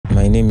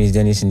My name is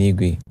Dennis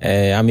Nigwe.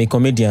 I'm a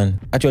comedian.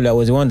 Actually, I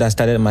was the one that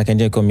started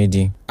Mackenzie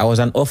Comedy. I was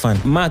an orphan.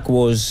 Mark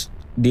was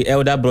the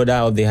elder brother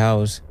of the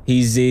house.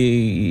 He's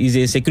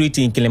a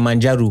security in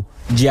Kilimanjaro,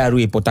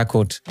 GRA, Port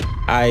Harcourt.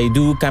 I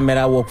do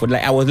camera work for,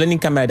 I was learning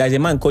camera. There's a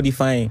man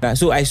codifying.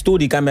 So I stole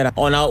the camera.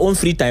 On our own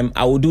free time,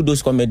 I will do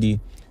those comedy.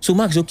 So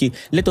Mark's okay,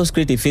 let us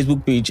create a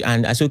Facebook page,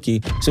 and I said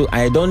okay. So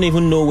I don't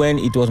even know when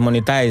it was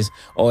monetized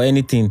or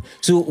anything.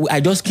 So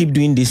I just keep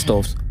doing this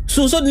stuff.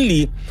 So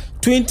suddenly,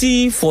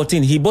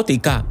 2014, he bought a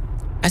car.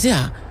 I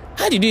said,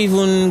 how did you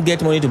even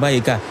get money to buy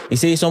a car? He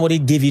said somebody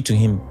gave it to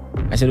him.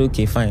 I said,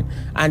 okay, fine.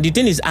 And the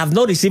thing is, I've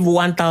not received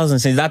 1,000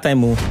 since that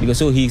time, because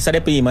so he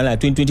started paying me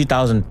like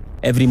 20,000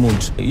 every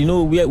month. You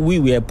know, we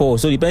were poor,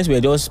 so the parents were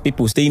just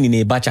people staying in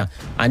a bacha.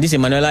 And this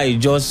Emanuela is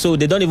just, so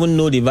they don't even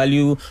know the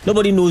value.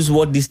 Nobody knows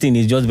what this thing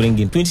is just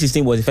bringing.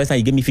 2016 was the first time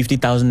he gave me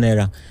 50,000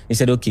 naira. He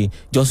said, okay,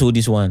 just hold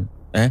this one.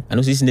 I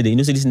know this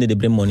is they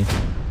bring money.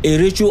 A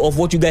ratio of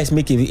what you guys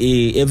make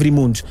every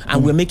month,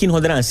 and we're making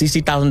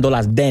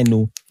 $160,000 then.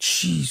 No,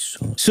 Jesus.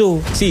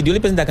 So see, the only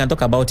person that can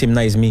talk about him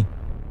now is me,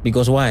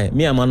 because why?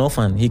 Me, I'm an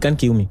orphan. He can't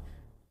kill me.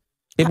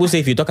 People say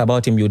if you talk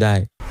about him, you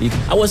die.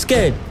 I was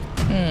scared.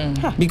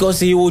 Because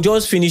he will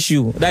just finish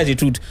you. That's the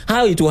truth.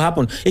 How it will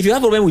happen? If you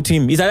have a problem with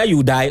him, it's either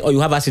you die or you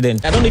have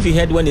accident. I don't know if you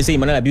heard when they say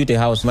Emanuela built a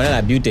house.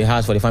 Emanuela built a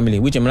house for the family,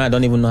 which Emanuela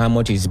don't even know how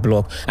much is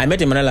blocked. I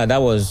met Emanuela, that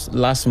was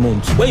last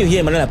month. When you hear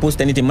Emanuela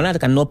post anything, Emanuela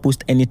cannot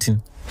post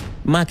anything.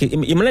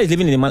 Emanuela is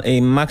living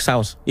in Mark's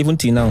house, even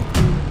till now.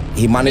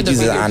 He manages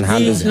it and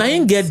handles it. Now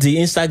he get the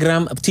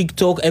Instagram,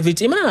 TikTok,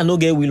 everything. Emanuela no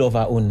get will of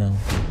her own now.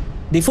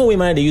 The phone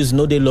women they use,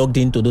 no, they logged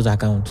into those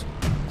accounts.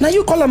 Now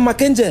you call him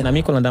Mackenzie. Now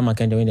me call him that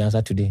Mackenzie when they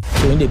answer today.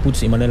 So when they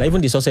put Emanuela, even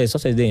the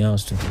sausage they in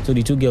house too. So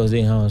the two girls they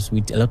in house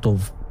with a lot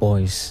of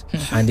boys,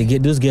 and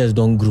those girls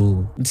don't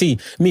grow. See,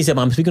 me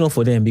I'm speaking up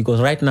for them because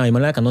right now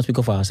Emanuela cannot speak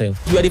up for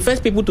herself. You are the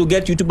first people to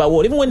get YouTube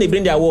award, even when they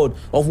bring the award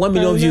of 1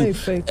 million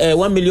views,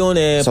 1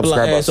 million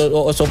subscribers.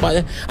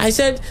 I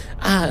said,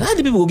 how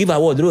do people give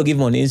award? They will give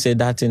money. He said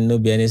that thing no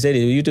be, and he said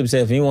YouTube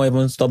self he won't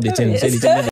even stop the thing. He said